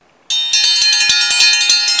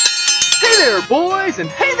there, boys, and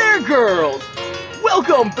hey there, girls!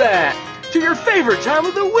 Welcome back to your favorite time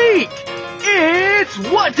of the week! It's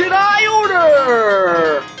What Did I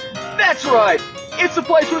Order? That's right, it's the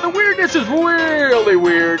place where the weirdness is really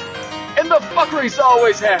weird, and the fuckery's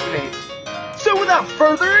always happening. So without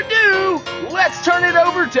further ado, let's turn it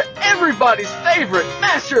over to everybody's favorite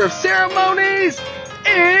master of ceremonies,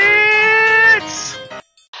 it's...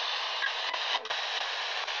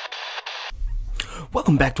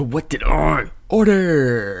 Welcome back to What Did I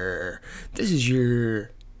Order? This is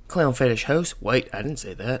your clown fetish host. Wait, I didn't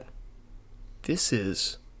say that. This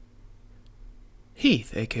is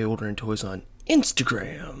Heath, aka Ordering Toys on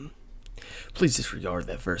Instagram. Please disregard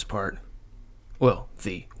that first part. Well,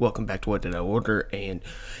 the welcome back to What Did I Order and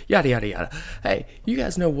yada yada yada. Hey, you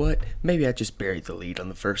guys know what? Maybe I just buried the lead on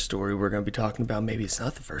the first story we're going to be talking about. Maybe it's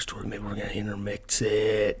not the first story. Maybe we're going to intermix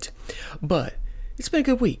it. But it's been a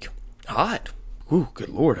good week. Hot. Ooh, good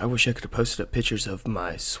lord, I wish I could have posted up pictures of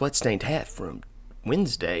my sweat-stained hat from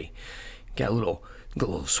Wednesday. Got a little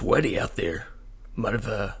sweaty out there. Might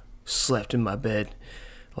have slept in my bed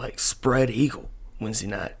like spread eagle Wednesday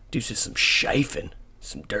night due to some chafing.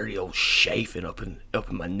 Some dirty old chafing up in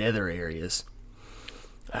my nether areas.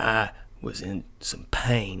 I was in some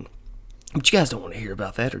pain. But you guys don't want to hear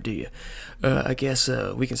about that, or do you? I guess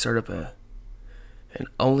we can start up an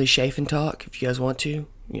only chafing talk if you guys want to.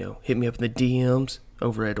 You know, hit me up in the DMs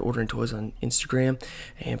over at Ordering Toys on Instagram.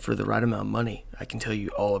 And for the right amount of money, I can tell you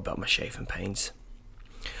all about my chafing pains.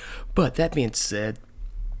 But that being said,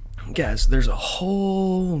 guys, there's a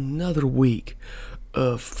whole nother week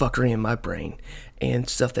of fuckery in my brain and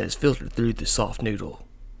stuff that is filtered through the soft noodle.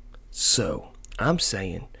 So, I'm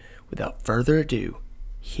saying, without further ado,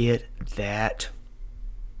 hit that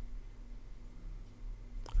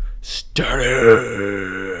static.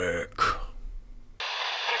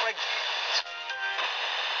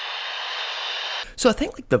 So I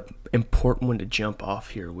think like the important one to jump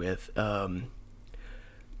off here with, a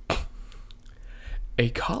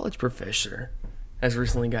college professor has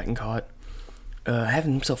recently gotten caught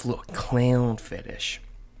having himself a little clown fetish,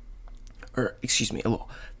 or excuse me, a little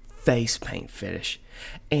face paint fetish,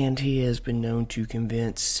 and he has been known to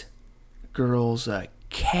convince girls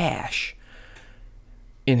cash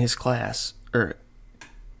in his class, or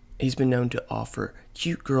he's been known to offer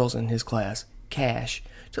cute girls in his class cash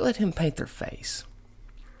to let him paint their face.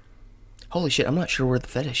 Holy shit, I'm not sure where the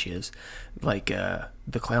fetish is. Like, the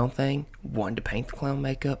clown thing, wanting to paint the clown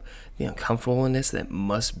makeup, the uncomfortableness that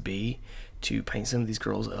must be to paint some of these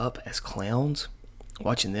girls up as clowns,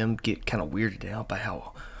 watching them get kind of weirded out by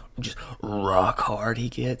how just rock hard he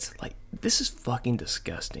gets. Like, this is fucking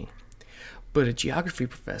disgusting. But a geography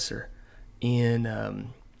professor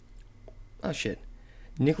in,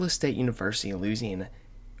 Nicholas State University in Louisiana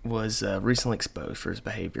was recently exposed for his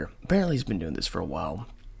behavior. Apparently he's been doing this for a while.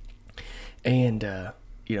 And,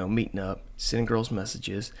 meeting up, sending girls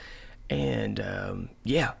messages. And,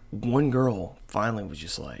 one girl finally was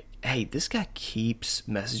just like, hey, this guy keeps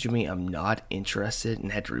messaging me. I'm not interested,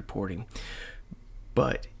 and had to report him.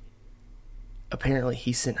 But apparently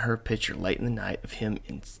he sent her a picture late in the night of him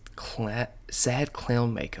in sad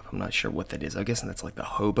clown makeup. I'm not sure what that is. I'm guessing that's like the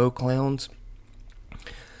hobo clowns.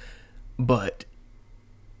 But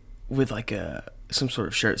with like some sort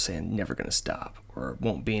of shirt saying never gonna stop or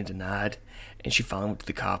won't be denied, and she finally went to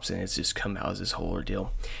the cops and it's just come out as this whole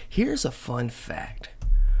ordeal. Here's a fun fact.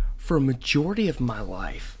 For a majority of my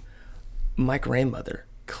life, my grandmother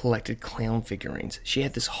collected clown figurines. She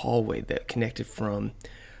had this hallway that connected from,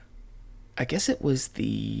 I guess it was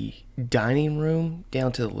the dining room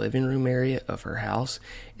down to the living room area of her house.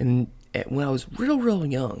 And when I was real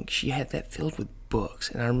young, she had that filled with books.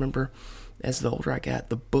 And I remember as the older I got,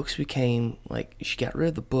 the books became like, she got rid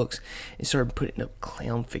of the books and started putting up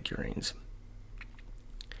clown figurines.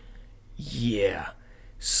 Yeah.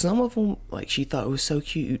 Some of them, like, she thought it was so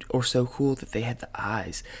cute or so cool that they had the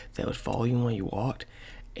eyes that would follow you when you walked.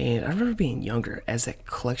 And I remember being younger, as that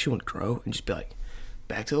collection would grow, and just be like,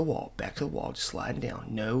 back to the wall, just sliding down.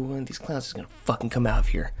 No one of these clowns is gonna fucking come out of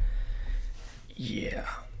here. Yeah.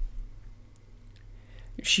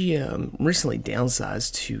 She recently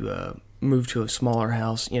downsized to move to a smaller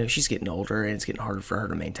house. You know, she's getting older, and it's getting harder for her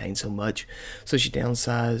to maintain so much. So she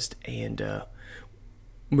downsized and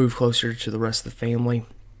moved closer to the rest of the family.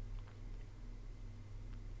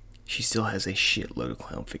 She still has a shitload of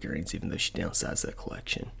clown figurines, even though she downsized that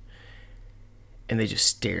collection. And they just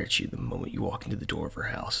stare at you the moment you walk into the door of her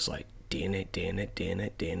house. It's like, damn it.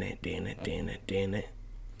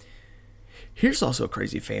 Here's also a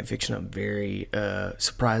crazy fan fiction I'm very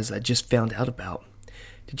surprised I just found out about.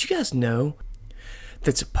 Did you guys know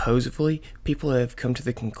that supposedly people have come to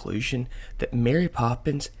the conclusion that Mary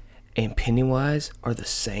Poppins and Pennywise are the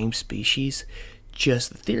same species.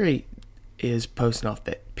 Just the theory is posting off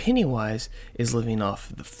that Pennywise is living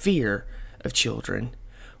off the fear of children,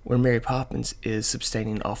 where Mary Poppins is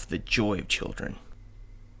sustaining off the joy of children.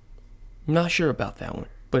 Not sure about that one,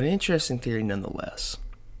 but an interesting theory nonetheless.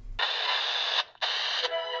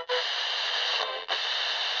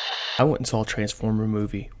 I went and saw a Transformer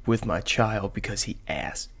movie with my child because he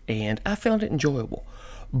asked, and I found it enjoyable.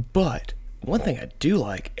 But one thing I do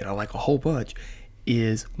like, and I like a whole bunch,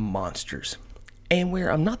 is monsters. And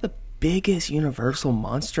where I'm not the biggest Universal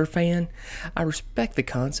monster fan, I respect the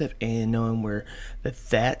concept and knowing where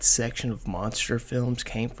that section of monster films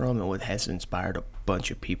came from and what has inspired a bunch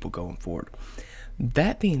of people going forward.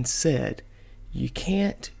 That being said, you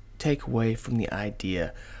can't take away from the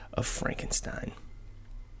idea of Frankenstein.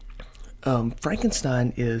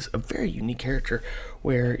 Frankenstein is a very unique character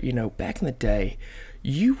where, back in the day,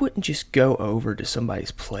 you wouldn't just go over to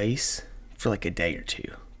somebody's place for like a day or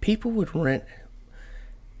two. People would rent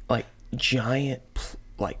like giant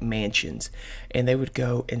like mansions, and they would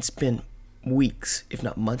go and spend weeks, if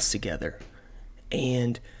not months, together.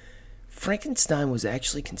 And Frankenstein was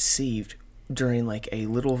actually conceived during like a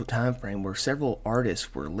little time frame where several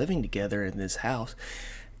artists were living together in this house,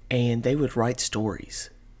 and they would write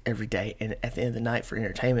stories every day, and at the end of the night for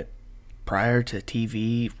entertainment, prior to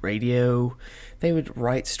TV, radio, they would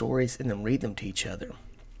write stories and then read them to each other.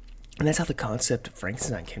 And that's how the concept of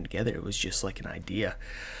Frankenstein came together. It was just like an idea.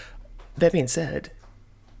 That being said,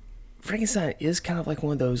 Frankenstein is kind of like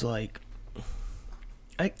one of those, like,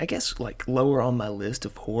 I guess, like, lower on my list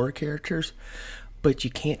of horror characters, but you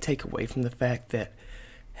can't take away from the fact that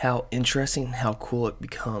how interesting and how cool it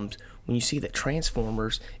becomes when you see that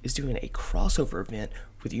Transformers is doing a crossover event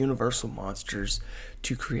with Universal Monsters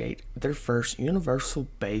to create their first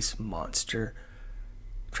Universal-based monster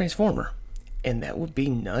Transformer. And that would be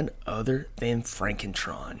none other than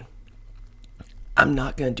Frankentron. I'm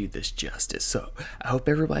not going to do this justice, so I hope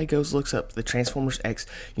everybody looks up the Transformers X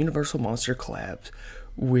Universal Monster collabs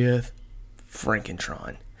with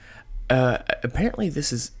Frankentron. Apparently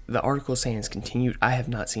this is, the article saying it's continued. I have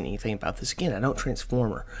not seen anything about this. Again, I don't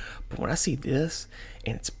Transformer, but when I see this,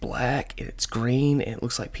 and it's black, and it's green, and it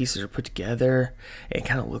looks like pieces are put together, and it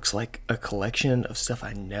kind of looks like a collection of stuff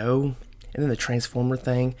I know, and then the Transformer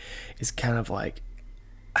thing is kind of like,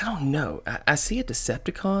 I don't know. I see a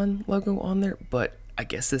Decepticon logo on there, but I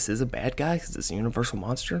guess this is a bad guy because it's a Universal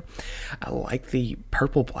Monster. I like the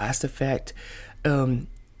purple blast effect.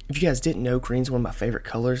 If you guys didn't know, green's one of my favorite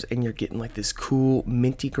colors, and you're getting like this cool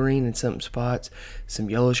minty green in some spots, some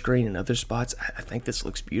yellowish green in other spots. I think this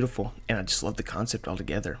looks beautiful, and I just love the concept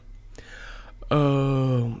altogether.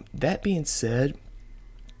 That being said,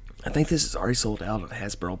 I think this is already sold out on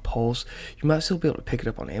Hasbro Pulse. You might still be able to pick it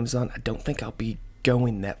up on Amazon. I don't think I'll be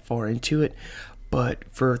going that far into it, but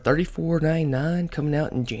for $34.99 coming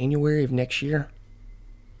out in January of next year,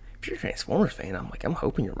 if you're a Transformers fan, I'm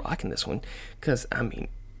hoping you're rocking this one, because I mean,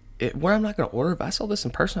 where I'm not going to order, if I saw this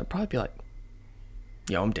in person, I'd probably be like,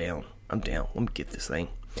 yo, I'm down, let me get this thing.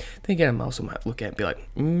 Then again, I also might look at it and be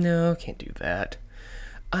like, no, can't do that.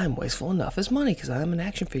 I'm wasteful enough as money because I'm an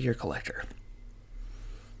action figure collector.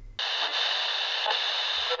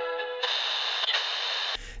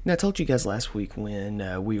 Now, I told you guys last week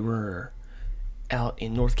when we were out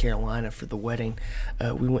in North Carolina for the wedding,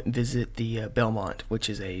 we went and visited the Belmont, which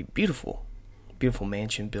is a beautiful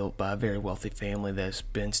mansion built by a very wealthy family that's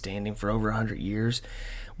been standing for over 100 years.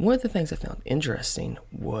 One of the things I found interesting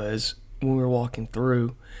was when we were walking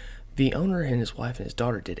through, the owner and his wife and his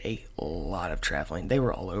daughter did a lot of traveling. They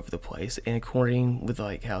were all over the place, and according with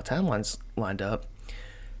like how timelines lined up,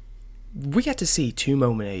 we got to see two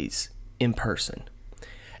Monets in person.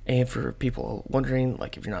 And for people wondering,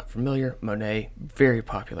 like if you're not familiar, Monet, very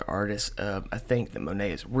popular artist. I think that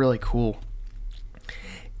Monet is really cool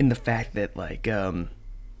in the fact that like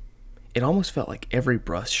it almost felt like every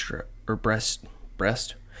breast.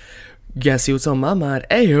 You guys see what's on my mind,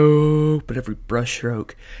 ayo! But every brush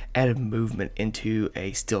stroke added movement into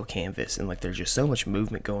a still canvas, and like there's just so much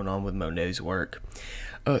movement going on with Monet's work.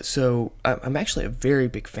 So I'm actually a very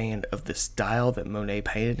big fan of the style that Monet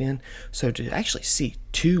painted in. So to actually see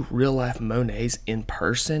two real life Monets in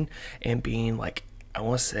person and being like, I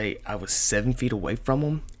want to say I was 7 feet away from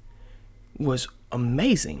them was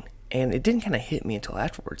amazing. And it didn't kind of hit me until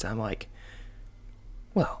afterwards. I'm like,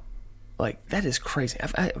 well, like that is crazy.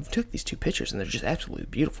 I've took these two pictures and they're just absolutely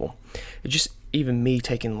beautiful. It's just even me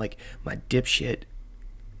taking like my dipshit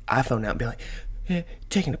iPhone out and be like,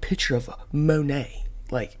 taking a picture of a Monet.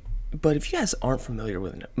 Like, But if you guys aren't familiar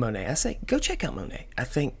with Monet, I say go check out Monet. I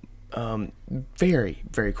think very,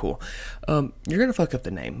 very cool. You're going to fuck up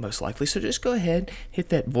the name, most likely. So just go ahead, hit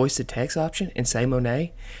that voice to text option and say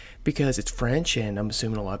Monet, because it's French, and I'm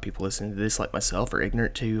assuming a lot of people listening to this, like myself, are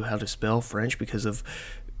ignorant to how to spell French because of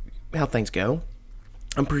how things go.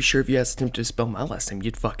 I'm pretty sure if you guys attempted to spell my last name,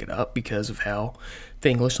 you'd fuck it up because of how the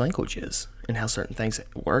English language is and how certain things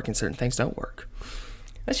work and certain things don't work.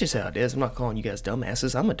 That's just how it is. I'm not calling you guys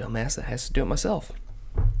dumbasses. I'm a dumbass that has to do it myself.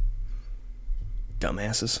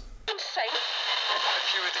 Dumbasses.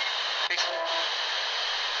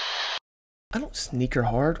 I don't sneaker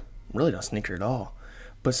hard. Really don't sneaker at all.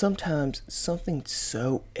 But sometimes something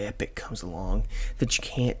so epic comes along that you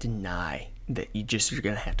can't deny that you're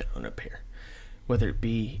going to have to own a pair. Whether it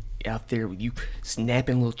be out there with you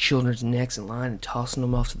snapping little children's necks in line and tossing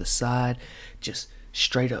them off to the side, just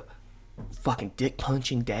straight up fucking dick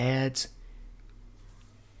punching dads,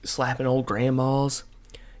 slapping old grandmas,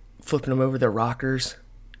 flipping them over their rockers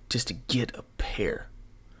just to get a pair.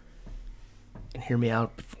 And hear me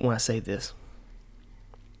out when I say this.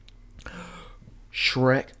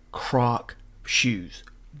 Shrek Croc shoes.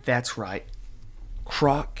 That's right.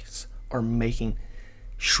 Crocs are making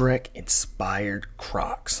Shrek inspired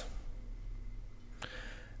Crocs.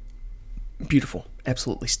 Beautiful.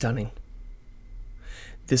 Absolutely stunning.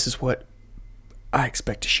 This is what I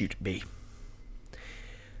expect a shoe to be.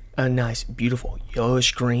 A nice, beautiful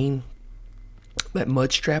yellowish green. That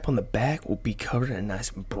mud strap on the back will be covered in a nice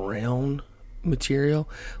brown material.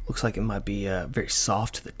 Looks like it might be very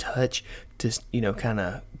soft to the touch, just kind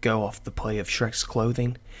of go off the play of Shrek's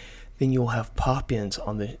clothing. Then you'll have pop-ins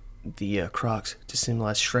on the Crocs to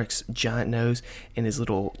symbolize Shrek's giant nose and his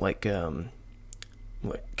little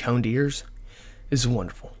coned ears. This is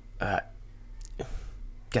wonderful.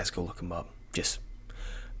 Guys, go look them up. Just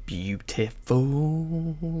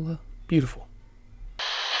beautiful. Beautiful.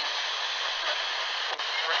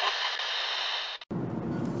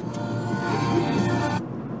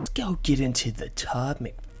 Let's go get into the Todd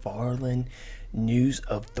McFarlane news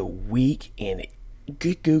of the week. And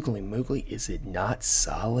good googly moogly, is it not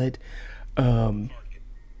solid?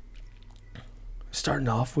 Starting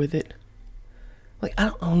off with it.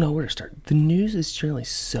 I don't know where to start. The news is generally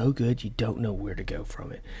so good, you don't know where to go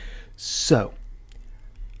from it. So,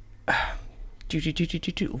 where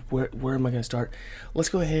am I going to start? Let's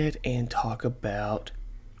go ahead and talk about,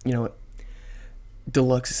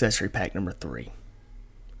 Deluxe Accessory Pack number 3.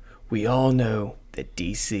 We all know that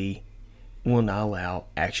DC will not allow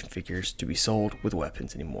action figures to be sold with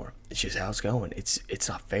weapons anymore. It's just how it's going. It's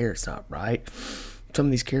not fair. It's not right. Some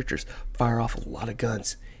of these characters fire off a lot of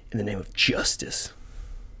guns in the name of justice.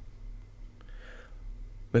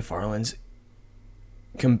 McFarlane's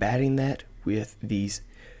combating that with these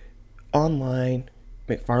online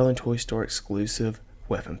McFarlane Toy Store exclusive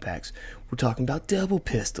weapon packs. We're talking about double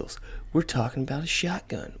pistols. We're talking about a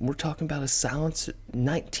shotgun. We're talking about a silencer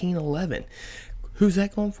 1911. Who's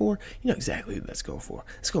that going for? You know exactly who that's going for.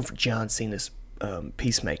 It's going for John Cena's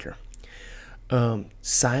Peacemaker.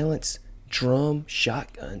 Silence, drum,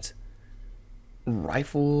 shotguns,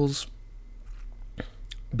 rifles,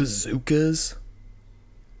 bazookas.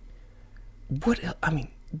 What else? I mean,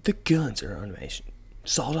 the guns are animation.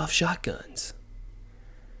 Sawed-off shotguns.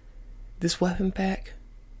 This weapon pack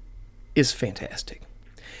is fantastic.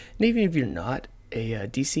 And even if you're not a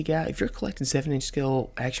DC guy, if you're collecting 7-inch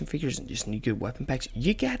scale action figures and just need good weapon packs,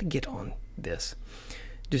 you got to get on this.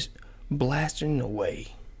 Just blasting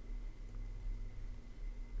away.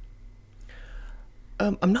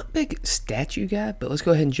 I'm not a big statue guy, but let's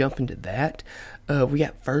go ahead and jump into that. We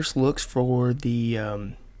got first looks for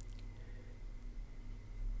the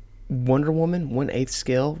Wonder Woman 1/8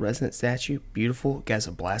 scale resonant statue. Beautiful. Got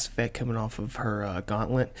a blast effect coming off of her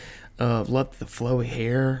gauntlet. Loved the flowy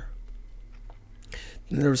hair.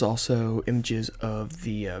 And there was also images of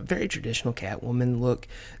the very traditional Catwoman look.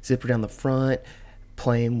 Zipper down the front,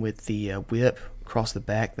 playing with the whip across the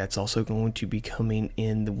back. That's also going to be coming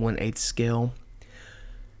in the 1/8 scale.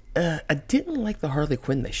 I didn't like the Harley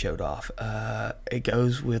Quinn they showed off. It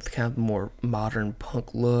goes with kind of a more modern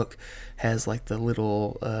punk look. Has like the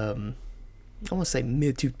little, I want to say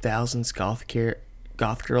mid-2000s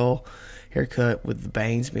goth girl haircut with the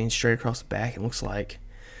bangs being straight across the back. It looks like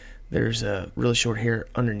there's really short hair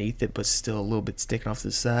underneath it, but still a little bit sticking off to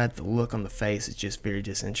the side. The look on the face is just very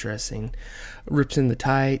disinteresting. Rips in the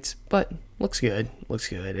tights, but looks good. Looks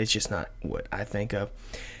good. It's just not what I think of.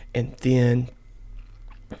 And then,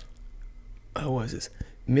 what is this?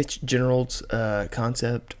 Mitch Generald's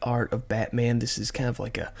concept art of Batman. This is kind of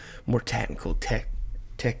like a more technical,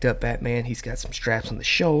 teched up Batman. He's got some straps on the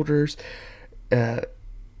shoulders.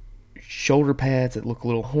 shoulder pads that look a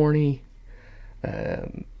little horny,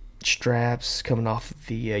 straps coming off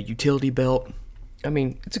the utility belt. I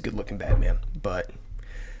mean, it's a good looking Batman, but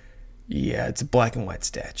yeah, it's a black and white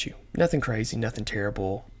statue. Nothing crazy, nothing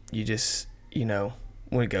terrible. You just,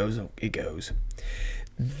 when it goes, it goes.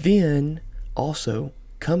 Then, also,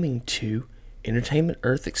 coming to Entertainment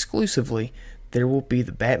Earth exclusively, there will be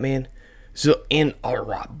the Batman. So,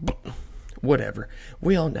 whatever.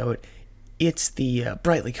 We all know it. It's the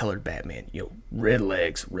brightly colored Batman. Red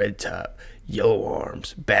legs, red top, yellow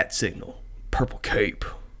arms, bat signal, purple cape,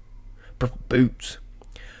 purple boots.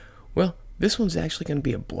 Well, this one's actually going to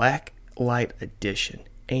be a black light edition.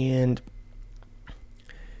 And,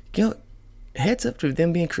 heads up to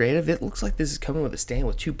them being creative. It looks like this is coming with a stand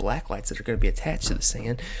with 2 black lights that are going to be attached to the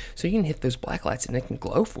stand, so you can hit those black lights and they can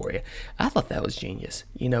glow for you. I thought that was genius.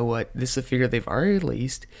 You know what? This is a figure they've already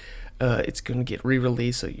released. It's going to get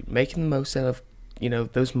re-released, so you're making the most out of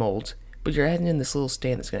those molds, but you're adding in this little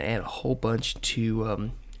stand that's going to add a whole bunch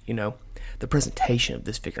to the presentation of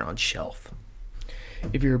this figure on shelf.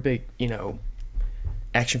 If you're a big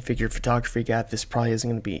action figure photography guy, this probably isn't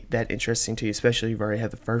going to be that interesting to you, especially if you've already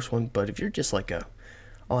had the first one. But if you're just like a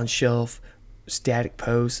on shelf static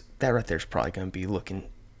pose, that right there is probably going to be looking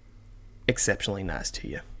exceptionally nice to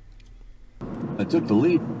you. I took the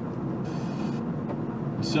lead.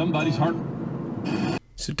 Somebody's heart.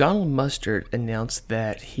 So Donald Mustard announced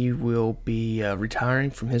that he will be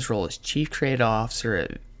retiring from his role as Chief Creative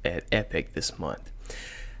Officer at Epic this month.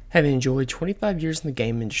 Having enjoyed 25 years in the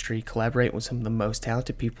game industry, collaborating with some of the most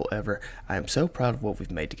talented people ever, I am so proud of what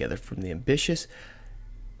we've made together, from the ambitious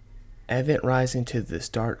Event Rising to the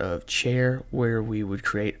start of Chair, where we would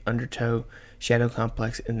create Undertow, Shadow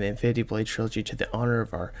Complex, and the Infinity Blade trilogy, to the honor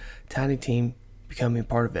of our tiny team becoming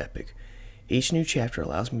part of Epic. Each new chapter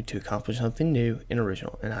allows me to accomplish something new and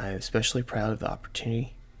original, and I am especially proud of the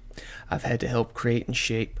opportunity I've had to help create and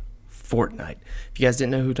shape Fortnite. If you guys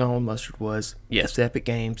didn't know who Donald Mustard was, yes, Epic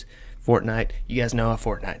Games, Fortnite. You guys know I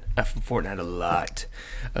Fortnite. I Fortnite a lot.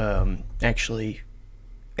 Actually,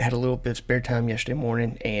 had a little bit of spare time yesterday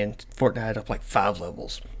morning, and Fortnite up like 5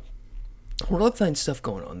 levels. We're love finding stuff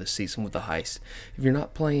going on this season with the heist. If you're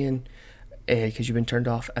not playing because you've been turned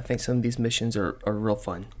off, I think some of these missions are real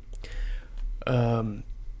fun.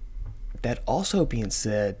 That also being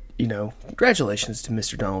said, congratulations to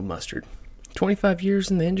Mr. Donald Mustard. 25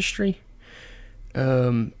 years in the industry,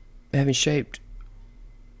 having shaped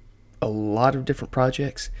a lot of different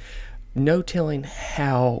projects. No telling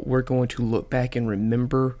how we're going to look back and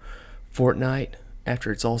remember Fortnite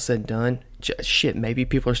after it's all said and done. Maybe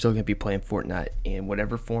people are still going to be playing Fortnite in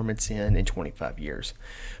whatever form it's in 25 years.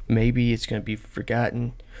 Maybe it's going to be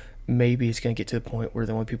forgotten. Maybe it's going to get to the point where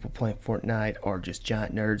the only people playing Fortnite are just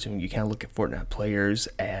giant nerds, and you kind of look at Fortnite players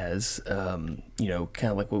as, kind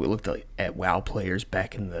of like what we looked at WoW players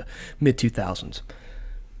back in the mid-2000s.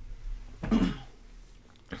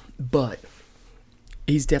 But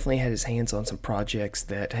he's definitely had his hands on some projects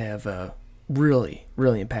that have really,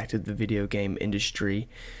 really impacted the video game industry,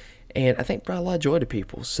 and I think brought a lot of joy to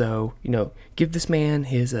people. So, give this man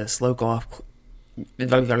his slow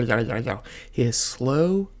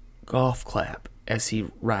golf clap as he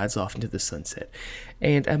rides off into the sunset.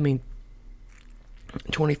 And I mean,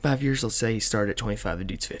 25 years, let's say he started at 25, the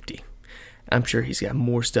dude's 50. I'm sure he's got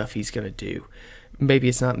more stuff he's going to do. Maybe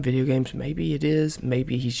it's not in video games, maybe it is,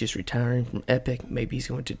 maybe he's just retiring from Epic, maybe he's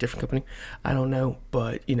going to a different company, I don't know,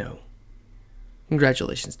 but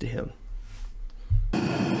congratulations to him.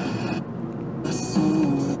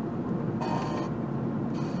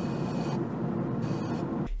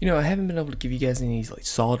 I haven't been able to give you guys any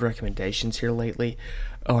solid recommendations here lately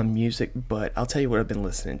on music, but I'll tell you what I've been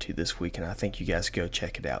listening to this week, and I think you guys go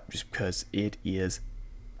check it out just because it is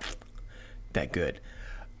that good.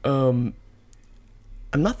 I'm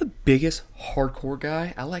not the biggest hardcore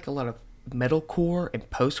guy. I like a lot of metalcore and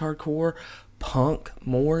post-hardcore, punk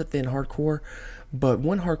more than hardcore, but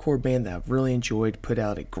one hardcore band that I've really enjoyed put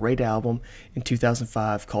out a great album in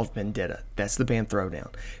 2005 called Vendetta. That's the band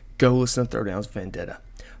Throwdown. Go listen to Throwdown's Vendetta.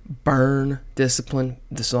 Burn, Discipline,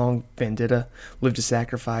 the song Vendetta, Live to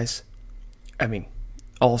Sacrifice. I mean,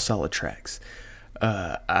 all solid tracks.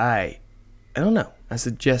 I don't know. I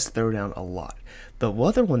suggest Throwdown a lot. The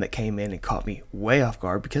other one that came in and caught me way off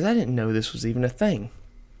guard because I didn't know this was even a thing.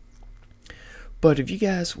 But if you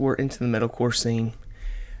guys were into the metalcore scene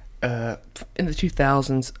in the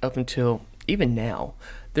 2000s up until even now,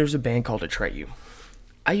 there's a band called Atreyu.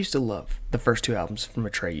 I used to love the first 2 albums from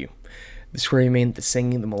Atreyu. The screaming, the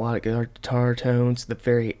singing, the melodic guitar tones, the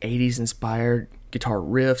very 80s inspired guitar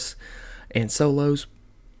riffs and solos.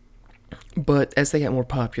 But as they got more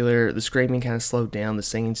popular, the screaming kind of slowed down. The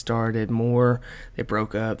singing started more. They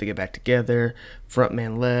broke up. They get back together.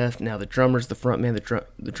 Frontman left. Now the drummer's the frontman.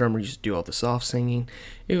 The drummer used to do all the soft singing.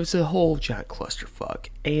 It was a whole giant clusterfuck.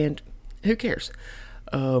 And who cares?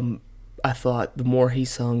 I thought the more he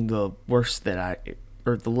sung, the worse the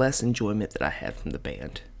less enjoyment that I had from the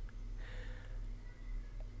band.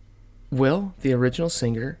 Well, the original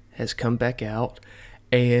singer has come back out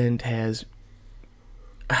and has...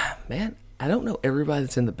 Man, I don't know everybody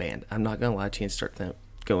that's in the band. I'm not going to lie to you and start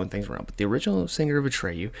going things wrong. But the original singer of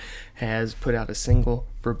Atreyu has put out a single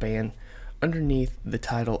for a band underneath the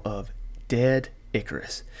title of Dead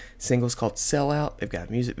Icarus. The single's called Sellout. They've got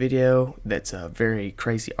a music video that's very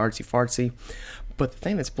crazy, artsy-fartsy. But the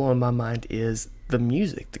thing that's blowing my mind is the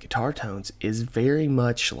music, the guitar tones, is very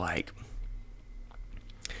much like...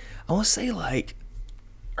 I want to say like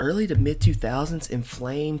early to mid-2000s In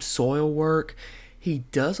Flames, Soilwork. He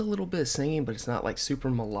does a little bit of singing, but it's not like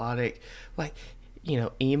super melodic. Like,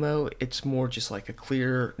 emo, it's more just like a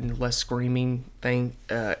clear and less screaming thing.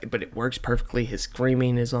 But it works perfectly. His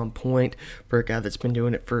screaming is on point for a guy that's been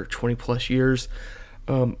doing it for 20 plus years.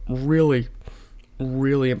 Really,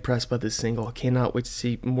 really impressed by this single. I cannot wait to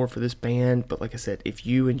see more for this band. But like I said, if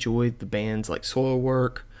you enjoyed the bands like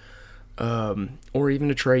Soilwork, or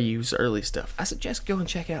even Atreyu's early stuff, I suggest go and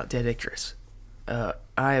check out Dead Icarus. I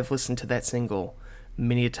have listened to that single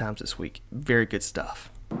many a times this week. Very good stuff.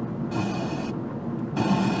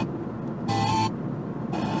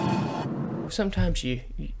 Sometimes you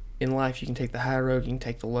in life you can take the high road, you can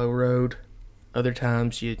take the low road. Other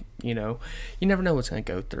times you never know what's going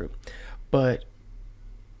to go through. But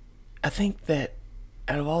I think that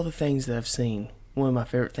out of all the things that I've seen, one of my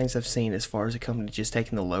favorite things I've seen as far as a company just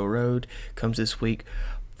taking the low road comes this week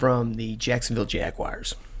from the Jacksonville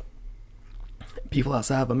Jaguars. People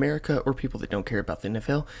outside of America or people that don't care about the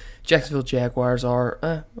NFL, Jacksonville Jaguars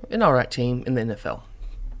are an alright team in the NFL.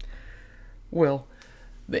 Well,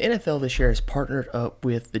 the NFL this year has partnered up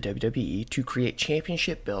with the WWE to create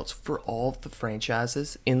championship belts for all of the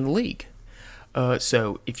franchises in the league.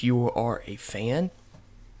 So if you are a fan,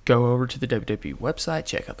 go over to the WWE website,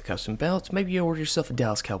 check out the custom belts. Maybe you order yourself a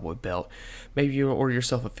Dallas Cowboy belt. Maybe you order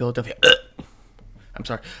yourself a Philadelphia...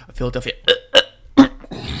 A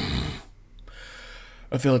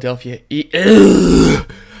Philadelphia...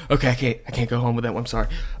 Okay, I can't go home with that one, I'm sorry.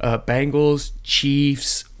 Bengals,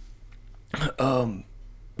 Chiefs,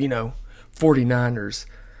 49ers,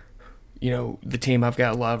 the team I've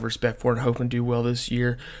got a lot of respect for and hoping to do well this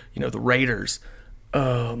year. The Raiders.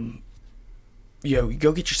 You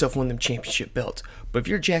go get yourself one of them championship belts. But if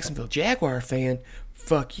you're a Jacksonville Jaguar fan,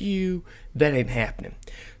 fuck you, that ain't happening.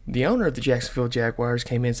 The owner of the Jacksonville Jaguars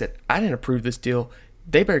came in and said, I didn't approve this deal.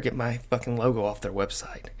 They better get my fucking logo off their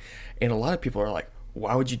website. And a lot of people are like,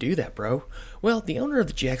 why would you do that, bro? Well, the owner of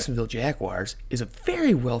the Jacksonville Jaguars is a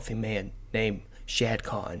very wealthy man named Shad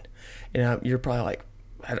Khan. And you're probably like,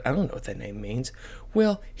 I don't know what that name means.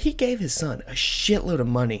 Well, he gave his son a shitload of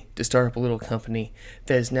money to start up a little company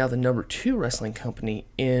that is now the number 2 wrestling company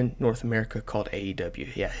in North America called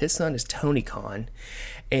AEW. Yeah, his son is Tony Khan.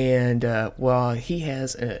 And while he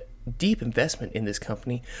has a deep investment in this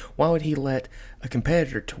company, why would he let a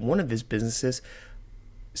competitor to one of his businesses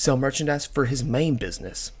sell merchandise for his main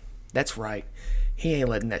business? That's right. He ain't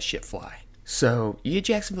letting that shit fly. So, you a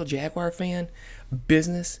Jacksonville Jaguar fan,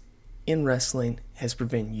 business in wrestling has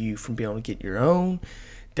prevented you from being able to get your own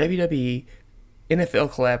WWE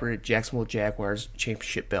NFL collaborated Jacksonville Jaguars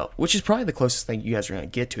championship belt, which is probably the closest thing you guys are going to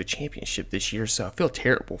get to a championship this year, so I feel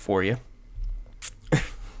terrible for you.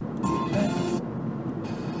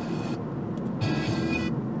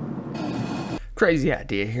 Crazy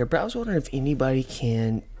idea here, but I was wondering if anybody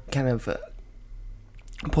can kind of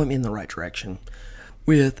point me in the right direction.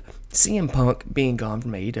 With CM Punk being gone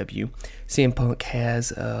from AEW, CM Punk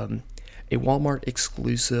has a Walmart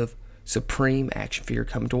exclusive Supreme action figure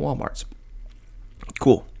coming to Walmart's.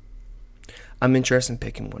 Cool. I'm interested in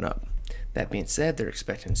picking one up. That being said, they're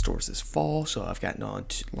expecting stores this fall, so I've gotten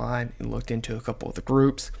online and looked into a couple of the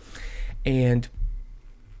groups. And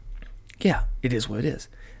yeah, it is what it is.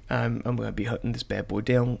 I'm going to be hunting this bad boy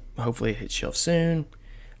down. Hopefully it hits shelves soon.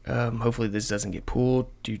 Hopefully this doesn't get pulled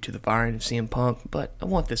due to the firing of CM Punk, but I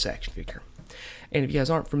want this action figure. And if you guys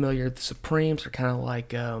aren't familiar, the Supremes are kind of like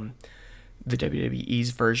the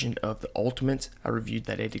WWE's version of the Ultimates. I reviewed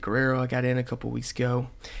that Eddie Guerrero I got in a couple weeks ago.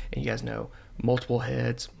 And you guys know, multiple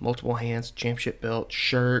heads, multiple hands, championship belt,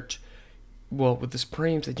 shirt. Well, with the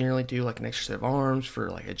Supremes, they generally do like an extra set of arms for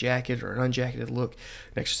like a jacket or an unjacketed look,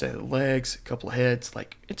 an extra set of legs, a couple of heads.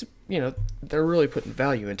 Like, it's, they're really putting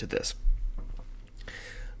value into this.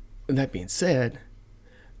 And that being said,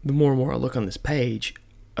 the more and more I look on this page,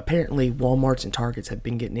 apparently Walmarts and Targets have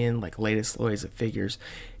been getting in like latest loads of figures,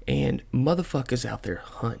 and motherfuckers out there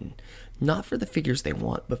hunting. Not for the figures they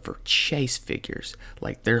want, but for chase figures.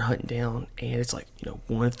 Like they're hunting down, and it's like,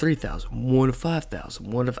 1 of 3,000, 1 of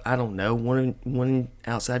 5,000, 1 of, I don't know, one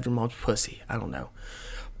outside your mom's pussy. I don't know.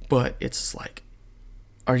 But it's just like,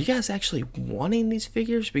 are you guys actually wanting these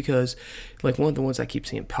figures? Because like one of the ones I keep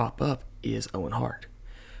seeing pop up is Owen Hart.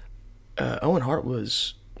 Owen Hart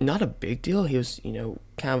was not a big deal. He was,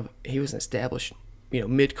 he was an established,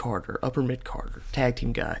 mid-card or upper mid-card or tag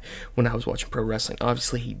team guy when I was watching pro wrestling.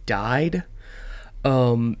 Obviously, he died,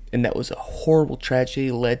 and that was a horrible tragedy.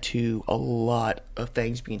 It led to a lot of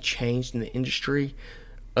things being changed in the industry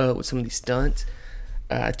with some of these stunts.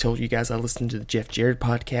 I told you guys I listened to the Jeff Jarrett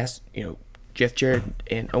podcast. Jeff Jarrett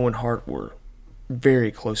and Owen Hart were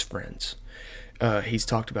very close friends. He's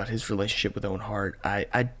talked about his relationship with Owen Hart.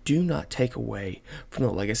 I do not take away from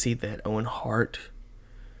the legacy that Owen Hart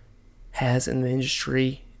has in the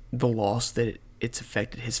industry, the loss that it's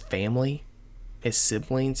affected his family, his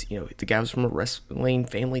siblings. The guy was from a wrestling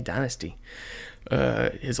family dynasty.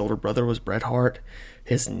 His older brother was Bret Hart.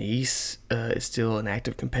 His niece is still an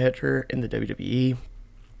active competitor in the WWE.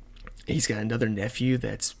 He's got another nephew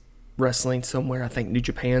that's wrestling somewhere, I think New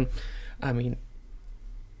Japan. I mean,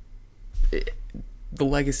 the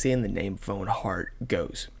legacy and the name of Owen Hart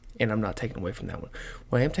goes, and I'm not taking away from that one.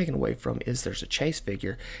 What I am taking away from is there's a chase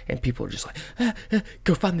figure, and people are just like,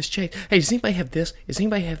 go find this chase. Hey, does anybody have this? Does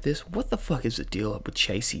anybody have this? What the fuck is the deal up with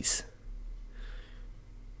chases?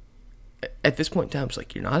 At this point in time, it's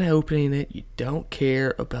like you're not opening it. You don't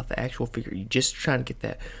care about the actual figure. You're just trying to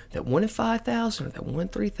get that 1 in 5,000 or that 1 in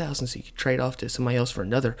 3,000 so you can trade off to somebody else for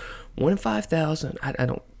another 1 in 5,000. I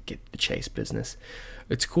don't get the chase business.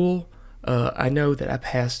 It's cool. I know that I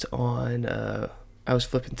passed on, I was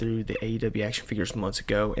flipping through the AEW action figures months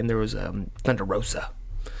ago, and there was Thunder Rosa.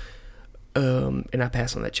 And I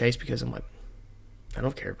passed on that chase because I'm like, I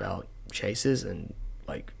don't care about chases, and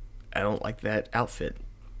like, I don't like that outfit.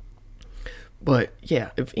 But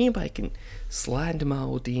yeah, if anybody can slide into my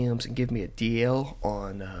old DMs and give me a DL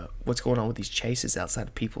on what's going on with these chases outside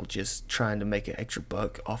of people just trying to make an extra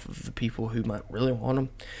buck off of the people who might really want them,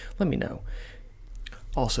 let me know.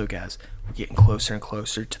 Also, guys, we're getting closer and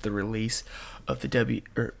closer to the release of the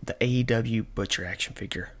AEW Butcher action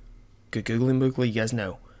figure. Good googly moogly, you guys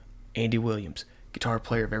know. Andy Williams, guitar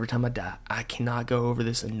player of Every Time I Die. I cannot go over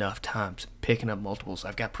this enough times, picking up multiples.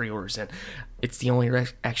 I've got pre-orders in. It's the only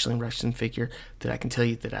actually wrestling figure that I can tell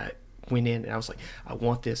you that I went in and I was like, I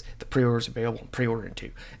want this. The pre-order's available. I'm pre-ordering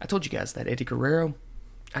too. I told you guys that Eddie Guerrero,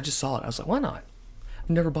 I just saw it. I was like, why not? I've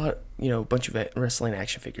never bought, a bunch of wrestling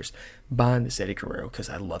action figures. Buying this Eddie Guerrero because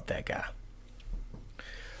I love that guy.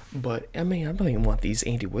 But, I mean, I don't even want these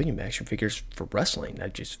Andy Williams action figures for wrestling. I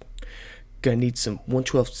just gonna need some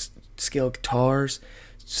 1/12 scale guitars,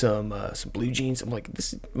 some blue jeans. I'm like,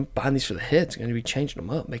 I'm buying these for the heads. I'm gonna be changing them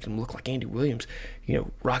up, making them look like Andy Williams,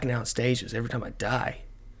 rocking out stages Every Time I Die.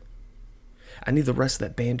 I need the rest of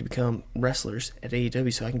that band to become wrestlers at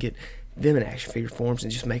AEW so I can get them in action figure forms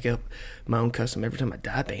and just make up my own custom Every Time I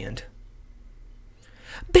Die band.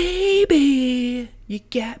 Baby, you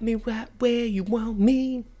got me right where you want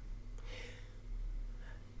me.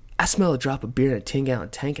 I smell a drop of beer in a 10-gallon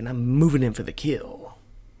tank and I'm moving in for the kill.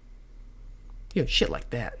 Shit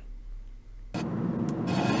like that.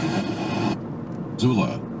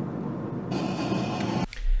 Zula.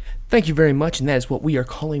 Thank you very much, and that is what we are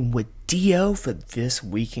calling Wadio for this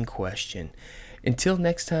week in question. Until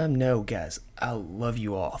next time, guys, I love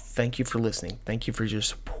you all. Thank you for listening. Thank you for your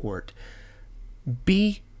support.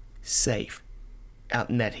 Be safe out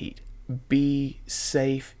in that heat. Be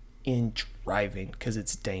safe in driving because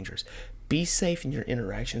it's dangerous. Be safe in your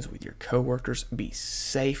interactions with your coworkers. Be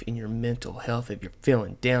safe in your mental health. If you're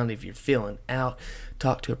feeling down, if you're feeling out,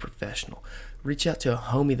 talk to a professional. Reach out to a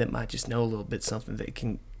homie that might just know a little bit something that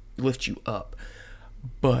can lift you up.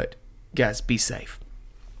 But guys, be safe.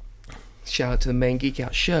 Shout out to the main Geek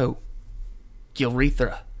Out Show,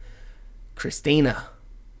 Gilretha, Christina,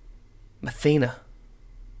 Mathena.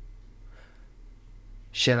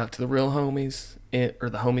 Shout out to the real homies, or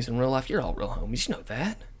the homies in real life. You're all real homies, you know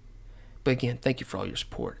that. But again, thank you for all your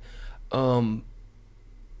support. Go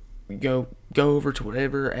over to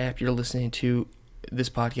whatever app you're listening to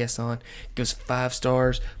this podcast on. Give us 5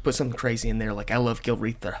 stars. Put something crazy in there like I love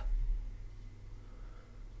Gilretha.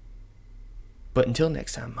 But until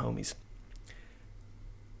next time, homies.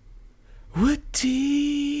 Woody.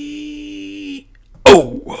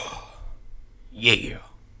 Oh, yeah.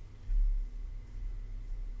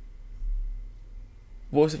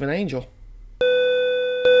 Voice of an angel.